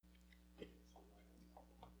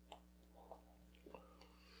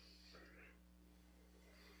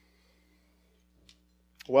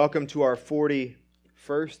Welcome to our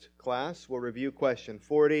 41st class. We'll review question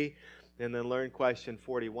 40 and then learn question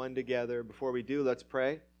 41 together. Before we do, let's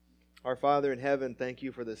pray. Our Father in heaven, thank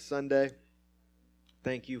you for this Sunday.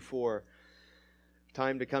 Thank you for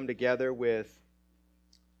time to come together with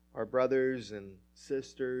our brothers and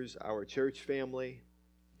sisters, our church family,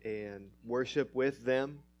 and worship with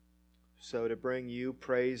them. So to bring you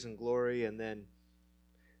praise and glory, and then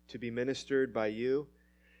to be ministered by you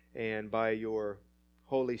and by your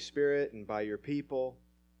Holy Spirit and by your people.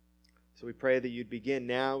 So we pray that you'd begin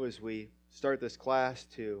now as we start this class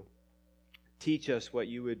to teach us what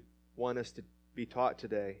you would want us to be taught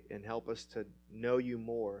today and help us to know you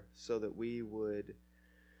more so that we would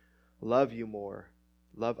love you more,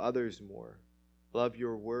 love others more, love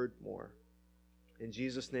your word more. In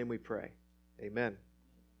Jesus' name we pray. Amen.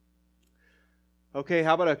 Okay,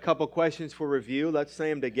 how about a couple questions for review? Let's say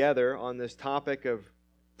them together on this topic of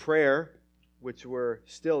prayer, which we're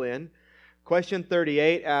still in. Question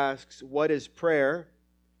 38 asks, what is prayer?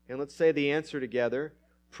 And let's say the answer together.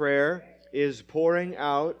 Prayer is pouring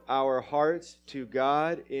out our hearts to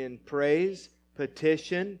God in praise,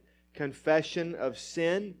 petition, confession of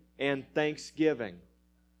sin, and thanksgiving.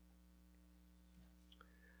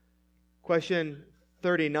 Question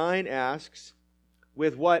 39 asks,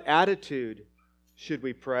 with what attitude should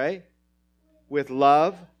we pray? With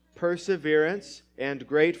love, perseverance, and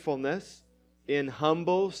gratefulness, in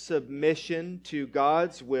humble submission to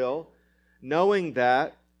God's will, knowing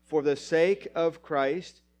that for the sake of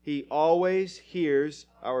Christ, He always hears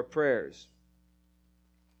our prayers.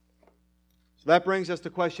 So that brings us to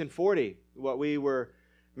question 40, what we were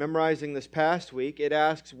memorizing this past week. It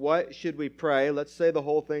asks, what should we pray? Let's say the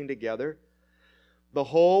whole thing together. The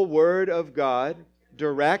whole Word of God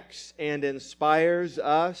directs and inspires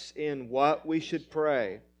us in what we should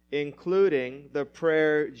pray, including the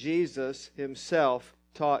prayer Jesus Himself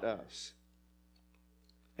taught us.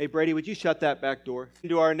 Hey, Brady, would you shut that back door?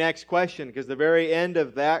 To our next question, because the very end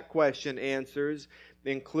of that question answers,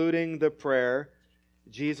 including the prayer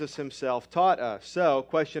Jesus Himself taught us. So,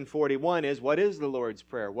 question 41 is, what is the Lord's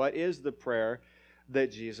Prayer? What is the prayer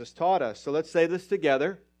that Jesus taught us? So let's say this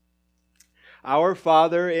together. Our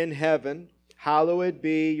Father in heaven, hallowed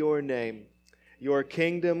be your name. Your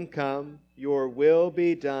kingdom come, your will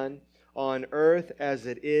be done on earth as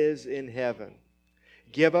it is in heaven.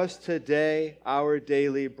 Give us today our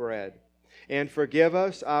daily bread, and forgive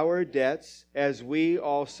us our debts as we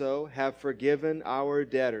also have forgiven our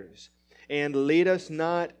debtors. And lead us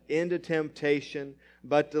not into temptation,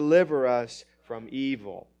 but deliver us from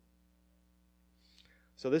evil.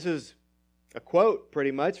 So this is a quote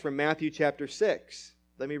pretty much from Matthew chapter 6.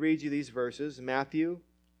 Let me read you these verses. Matthew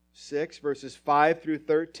 6, verses 5 through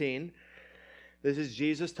 13. This is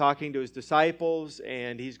Jesus talking to His disciples,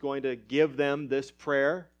 and He's going to give them this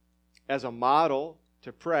prayer as a model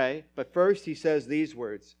to pray. But first He says these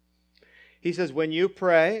words. He says, when you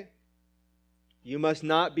pray, you must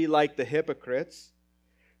not be like the hypocrites,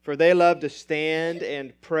 for they love to stand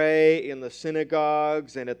and pray in the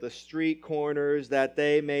synagogues and at the street corners, that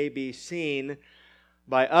they may be seen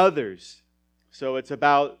by others. So it's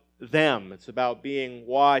about them. It's about being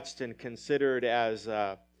watched and considered as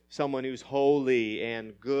someone who's holy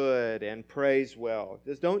and good and prays well.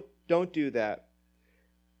 Just don't do that.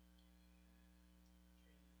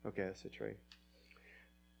 Okay, that's a trade.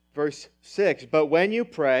 Verse 6, but when you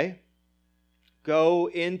pray, go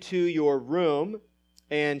into your room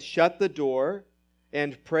and shut the door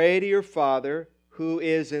and pray to your Father who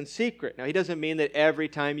is in secret. Now, He doesn't mean that every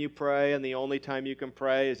time you pray and the only time you can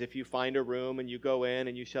pray is if you find a room and you go in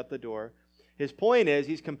and you shut the door. His point is,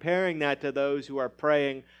 He's comparing that to those who are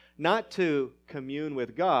praying not to commune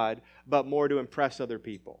with God, but more to impress other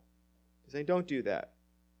people. He's saying, don't do that.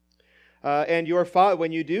 And your Father,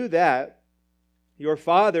 when you do that, your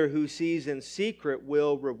Father who sees in secret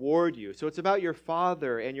will reward you. So it's about your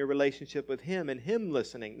Father and your relationship with Him and Him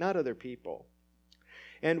listening, not other people.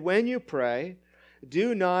 And when you pray,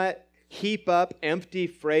 do not heap up empty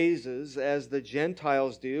phrases as the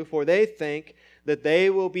Gentiles do, for they think that they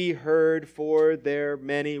will be heard for their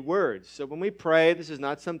many words. So when we pray, this is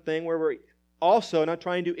not something where we're also not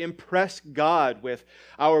trying to impress God with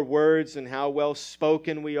our words and how well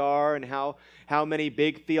spoken we are and how many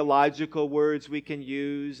big theological words we can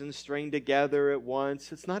use and string together at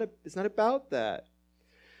once. It's not about that.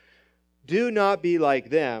 Do not be like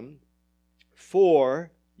them,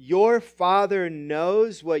 for your Father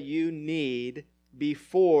knows what you need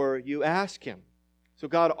before you ask Him. So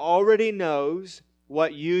God already knows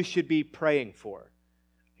what you should be praying for.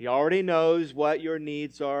 He already knows what your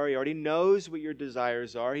needs are. He already knows what your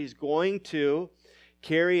desires are. He's going to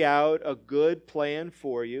carry out a good plan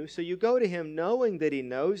for you. So you go to Him knowing that He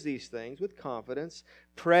knows these things with confidence.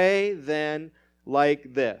 Pray then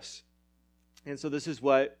like this. And so this is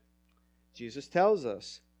what Jesus tells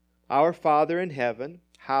us. Our Father in heaven,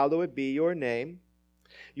 hallowed be your name.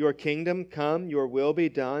 Your kingdom come, your will be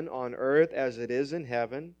done on earth as it is in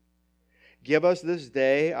heaven. Give us this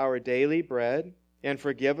day our daily bread, and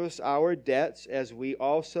forgive us our debts as we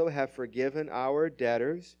also have forgiven our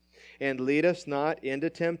debtors. And lead us not into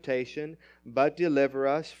temptation, but deliver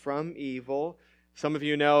us from evil. Some of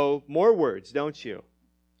you know more words, don't you?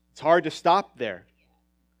 It's hard to stop there.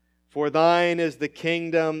 For thine is the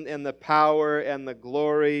kingdom and the power and the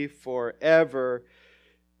glory forever.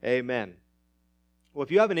 Amen. Well,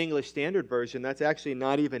 if you have an English Standard Version, that's actually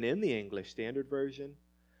not even in the English Standard Version.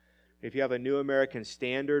 If you have a New American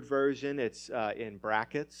Standard Version, it's in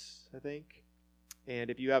brackets, I think. And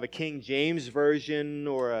if you have a King James Version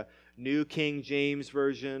or a New King James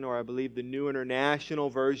Version, or I believe the New International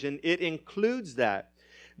Version, it includes that,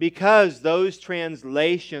 because those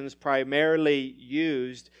translations primarily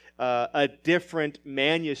used a different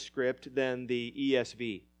manuscript than the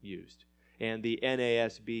ESV used and the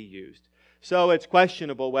NASB used. So it's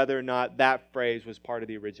questionable whether or not that phrase was part of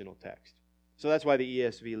the original text. So that's why the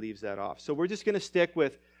ESV leaves that off. So we're just going to stick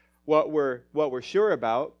with what we're sure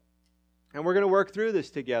about, and we're going to work through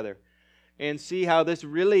this together and see how this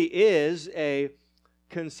really is a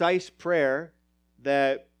concise prayer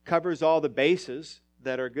that covers all the bases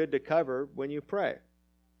that are good to cover when you pray.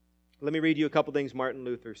 Let me read you a couple things Martin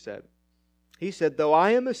Luther said. He said, "Though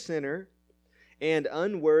I am a sinner and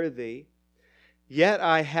unworthy, yet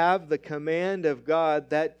I have the command of God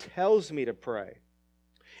that tells me to pray,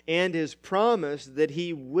 and His promise that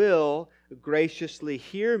He will graciously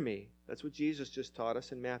hear me." That's what Jesus just taught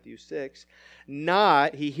us in Matthew 6.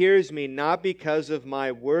 He hears me not because of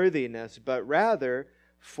my worthiness, but rather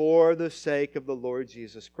for the sake of the Lord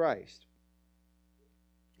Jesus Christ.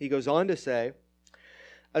 He goes on to say,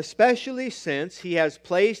 "Especially since He has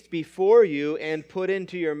placed before you and put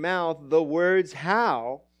into your mouth the words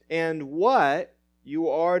how and what you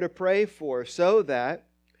are to pray for, so that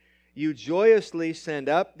you joyously send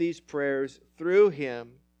up these prayers through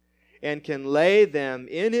Him and can lay them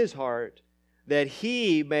in His heart, that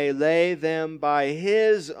He may lay them by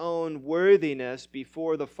His own worthiness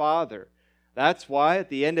before the Father." That's why at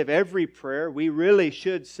the end of every prayer we really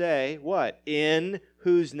should say, what? In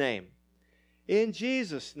whose name? In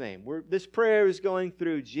Jesus' name. This prayer is going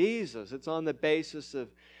through Jesus. It's on the basis of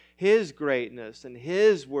His greatness and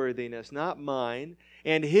His worthiness, not mine,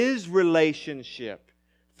 and His relationship,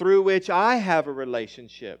 through which I have a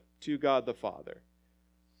relationship to God the Father.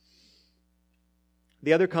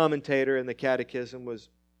 The other commentator in the Catechism was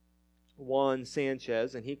Juan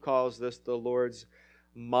Sanchez, and he calls this the Lord's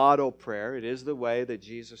model prayer. It is the way that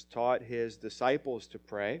Jesus taught His disciples to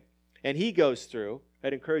pray. And he goes through,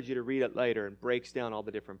 I'd encourage you to read it later, and breaks down all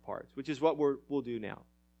the different parts, which is what we'll do now.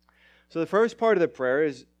 So the first part of the prayer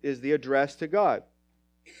is the address to God.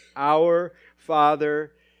 Our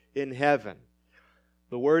Father in heaven.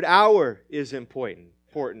 The word "our" is important.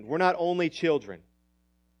 We're not only children.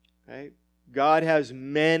 Okay? God has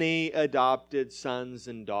many adopted sons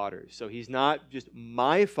and daughters. So He's not just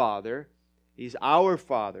my Father. He's our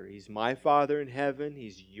Father. He's my Father in heaven.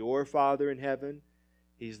 He's your Father in heaven.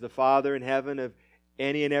 He's the Father in heaven of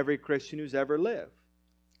any and every Christian who's ever lived.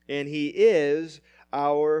 And He is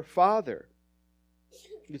our Father.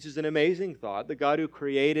 Which is an amazing thought. The God who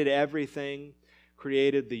created everything,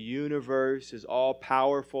 created the universe, is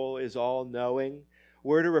all-powerful, is all-knowing.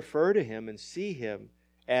 We're to refer to Him and see Him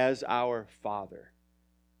as our Father.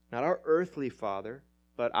 Not our earthly Father,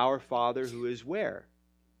 but our Father who is where?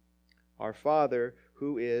 Our Father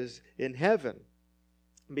who is in heaven.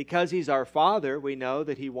 Because He's our Father, we know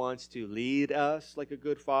that He wants to lead us like a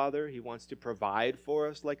good Father. He wants to provide for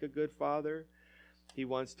us like a good Father. He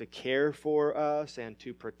wants to care for us and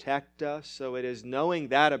to protect us. So it is knowing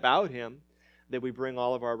that about Him that we bring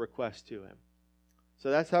all of our requests to Him. So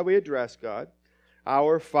that's how we address God.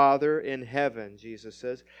 Our Father in heaven, Jesus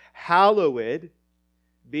says, hallowed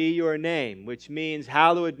be your name, which means,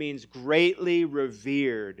 hallowed means greatly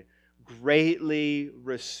revered, greatly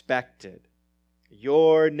respected.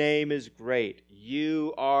 Your name is great.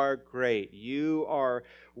 You are great. You are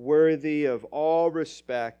worthy of all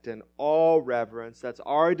respect and all reverence. That's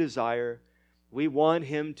our desire. We want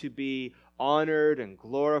Him to be honored and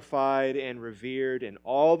glorified and revered in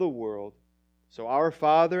all the world. So our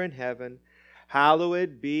Father in heaven,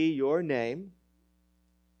 hallowed be your name.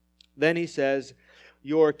 Then He says,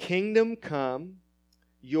 your kingdom come,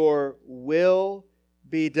 your will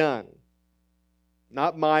be done.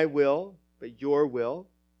 Not my will, but your will.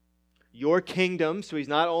 Your kingdom, so He's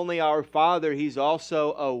not only our Father, He's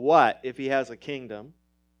also a what if He has a kingdom?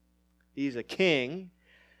 He's a king.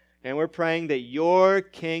 And we're praying that your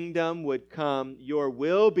kingdom would come, your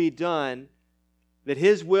will be done, that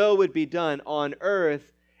His will would be done on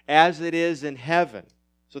earth as it is in heaven.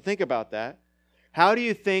 So think about that. How do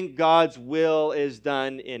you think God's will is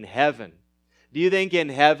done in heaven? Do you think in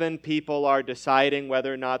heaven people are deciding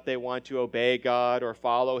whether or not they want to obey God or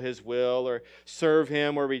follow His will or serve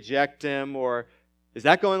Him or reject Him? Or is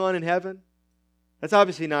that going on in heaven? That's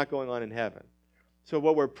obviously not going on in heaven. So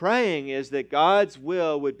what we're praying is that God's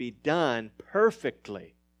will would be done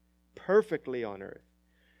perfectly on earth.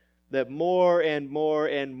 That more and more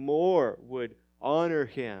and more would honor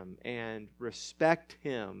Him and respect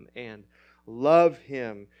Him and love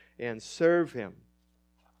Him and serve Him.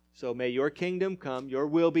 So may your kingdom come, your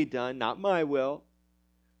will be done, not my will,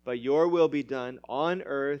 but your will be done on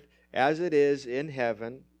earth as it is in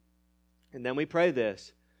heaven. And then we pray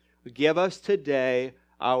this: give us today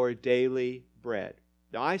our daily bread.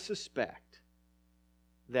 Now I suspect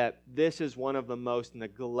that this is one of the most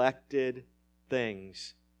neglected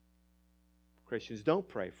things Christians don't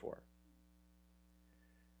pray for.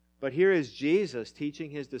 But here is Jesus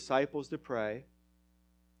teaching His disciples to pray.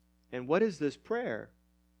 And what is this prayer?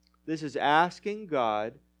 This is asking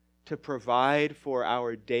God to provide for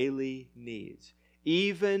our daily needs,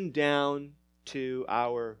 even down to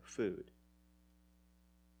our food.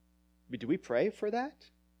 Do we pray for that?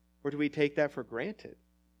 Or do we take that for granted?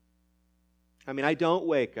 I mean, I don't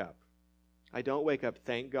wake up,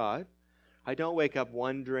 thank God. I don't wake up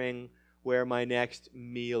wondering where my next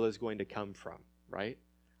meal is going to come from, right?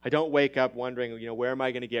 I don't wake up wondering, where am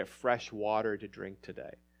I going to get fresh water to drink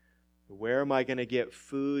today? Where am I going to get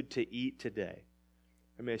food to eat today?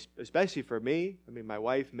 I mean, especially for me, my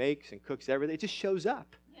wife makes and cooks everything. It just shows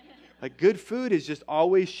up. Like good food is just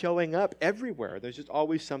always showing up everywhere. There's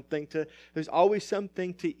always something to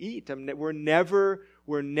eat. I mean, we're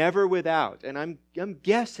never without. And I'm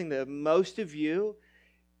guessing that most of you,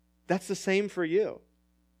 that's the same for you.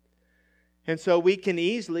 And so we can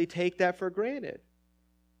easily take that for granted.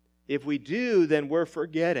 If we do, then we're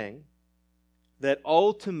forgetting that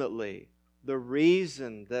ultimately the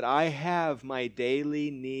reason that I have my daily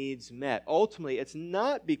needs met, ultimately it's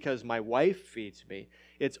not because my wife feeds me.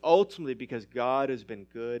 It's ultimately because God has been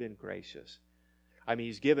good and gracious. I mean,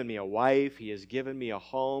 He's given me a wife. He has given me a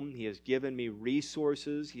home. He has given me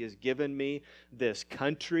resources. He has given me this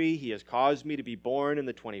country. He has caused me to be born in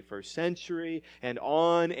the 21st century, and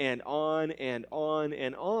on and on and on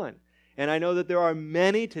and on. And I know that there are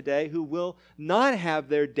many today who will not have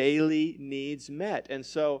their daily needs met. And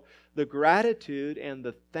so the gratitude and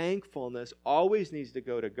the thankfulness always needs to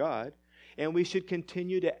go to God, and we should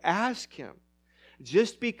continue to ask Him.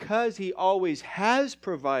 Just because He always has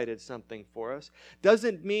provided something for us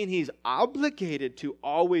doesn't mean He's obligated to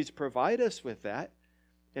always provide us with that.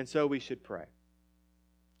 And so we should pray.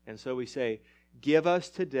 And so we say, give us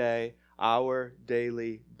today our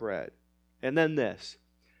daily bread. And then this,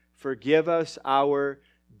 forgive us our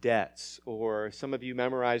debts. Or some of you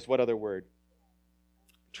memorized what other word?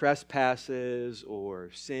 Trespasses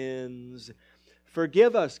or sins.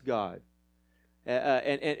 Forgive us, God.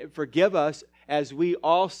 And forgive us as we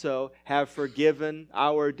also have forgiven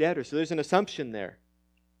our debtors. So there's an assumption there.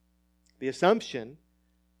 The assumption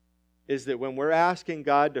is that when we're asking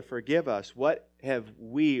God to forgive us, what have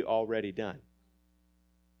we already done?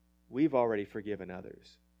 We've already forgiven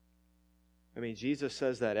others. I mean, Jesus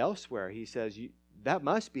says that elsewhere. He says that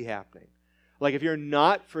must be happening. Like if you're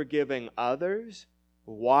not forgiving others,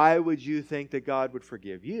 why would you think that God would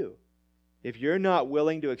forgive you? If you're not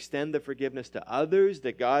willing to extend the forgiveness to others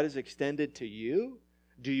that God has extended to you,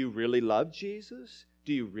 do you really love Jesus?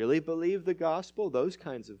 Do you really believe the gospel? Those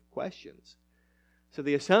kinds of questions. So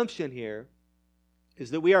the assumption here is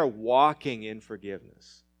that we are walking in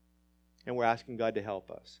forgiveness. And we're asking God to help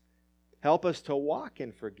us. Help us to walk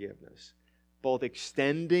in forgiveness, both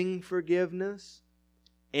extending forgiveness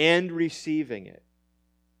and receiving it.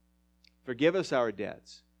 Forgive us our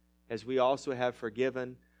debts, as we also have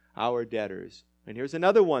forgiven our debtors. And here's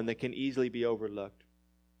another one that can easily be overlooked.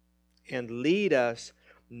 And lead us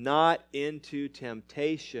not into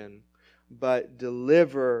temptation, but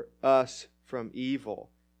deliver us from evil.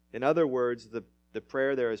 In other words, the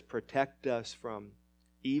prayer there is protect us from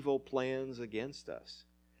evil plans against us.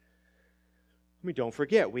 I mean, don't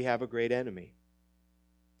forget, we have a great enemy.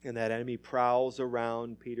 And that enemy prowls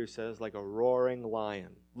around, Peter says, like a roaring lion,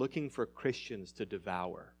 looking for Christians to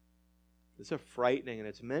devour. It's a frightening, and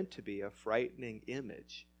it's meant to be a frightening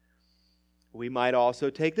image. We might also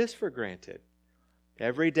take this for granted.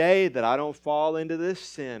 Every day that I don't fall into this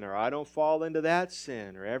sin, or I don't fall into that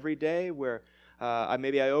sin, or every day where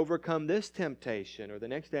maybe I overcome this temptation, or the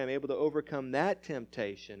next day I'm able to overcome that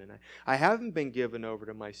temptation, and I haven't been given over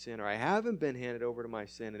to my sin, or I haven't been handed over to my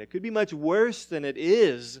sin, and it could be much worse than it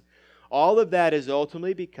is. All of that is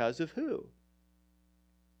ultimately because of who?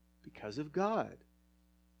 Because of God.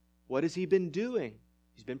 What has He been doing?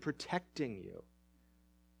 He's been protecting you.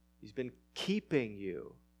 He's been keeping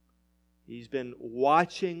you. He's been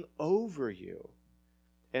watching over you.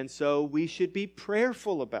 And so we should be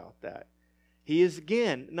prayerful about that. He is,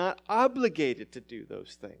 again, not obligated to do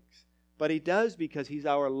those things, but He does because He's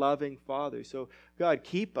our loving Father. So, God,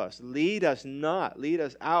 keep us. Lead us not. Lead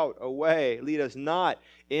us out, away. Lead us not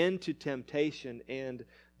into temptation, and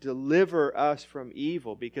deliver us from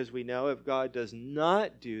evil, because we know if God does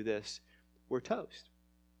not do this, we're toast.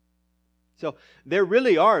 So there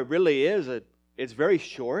really is it's very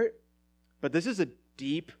short, but this is a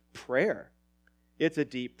deep prayer. It's a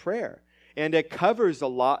deep prayer. And it covers a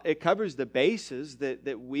lot. It covers the bases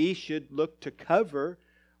that we should look to cover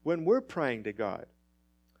when we're praying to God.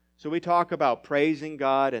 So we talk about praising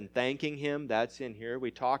God and thanking Him. That's in here.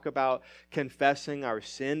 We talk about confessing our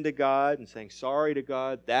sin to God and saying sorry to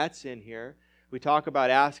God. That's in here. We talk about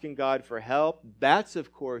asking God for help. That's,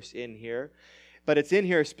 of course, in here. But it's in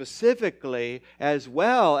here specifically, as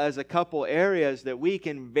well as a couple areas that we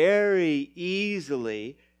can very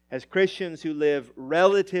easily, as Christians who live,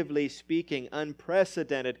 relatively speaking,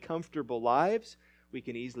 unprecedented, comfortable lives, we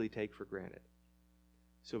can easily take for granted.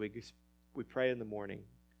 So we pray in the morning,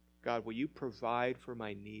 God, will You provide for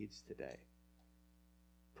my needs today?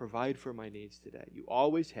 Provide for my needs today. You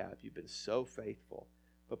always have. You've been so faithful.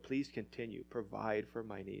 But please continue. Provide for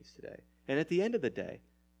my needs today. And at the end of the day,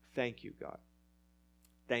 thank You, God.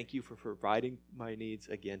 Thank You for providing my needs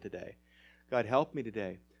again today. God, help me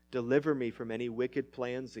today. Deliver me from any wicked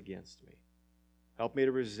plans against me. Help me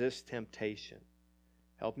to resist temptation.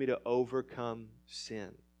 Help me to overcome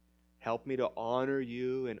sin. Help me to honor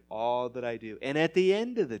You in all that I do. And at the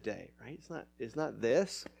end of the day, right? It's not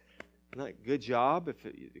this. It's not good job if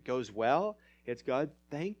it goes well. It's God,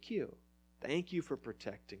 thank You. Thank You for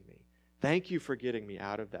protecting me. Thank You for getting me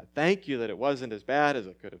out of that. Thank You that it wasn't as bad as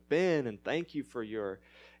it could have been. And thank You for your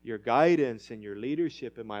guidance and Your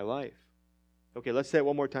leadership in my life. Okay, let's say it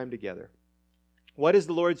one more time together. What is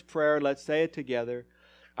the Lord's Prayer? Let's say it together.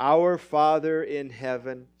 Our Father in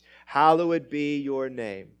heaven, hallowed be Your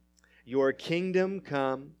name. Your kingdom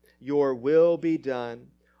come, Your will be done,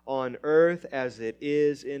 on earth as it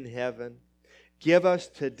is in heaven. Give us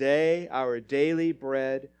today our daily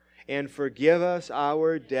bread, and forgive us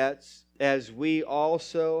our debts, as we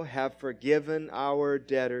also have forgiven our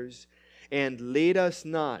debtors. And lead us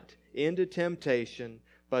not into temptation,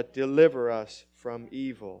 but deliver us from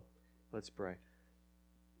evil. Let's pray.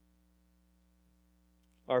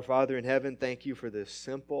 Our Father in heaven, thank You for this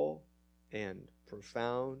simple and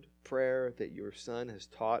profound prayer that Your Son has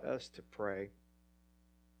taught us to pray.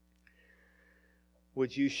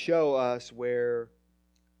 Would You show us where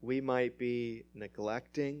we might be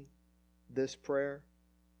neglecting this prayer?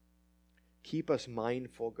 Keep us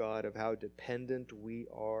mindful, God, of how dependent we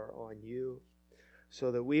are on You,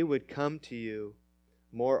 so that we would come to You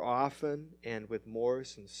more often and with more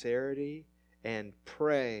sincerity and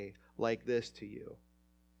pray like this to You.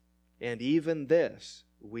 And even this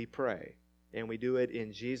we pray, and we do it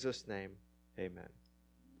in Jesus' name. Amen.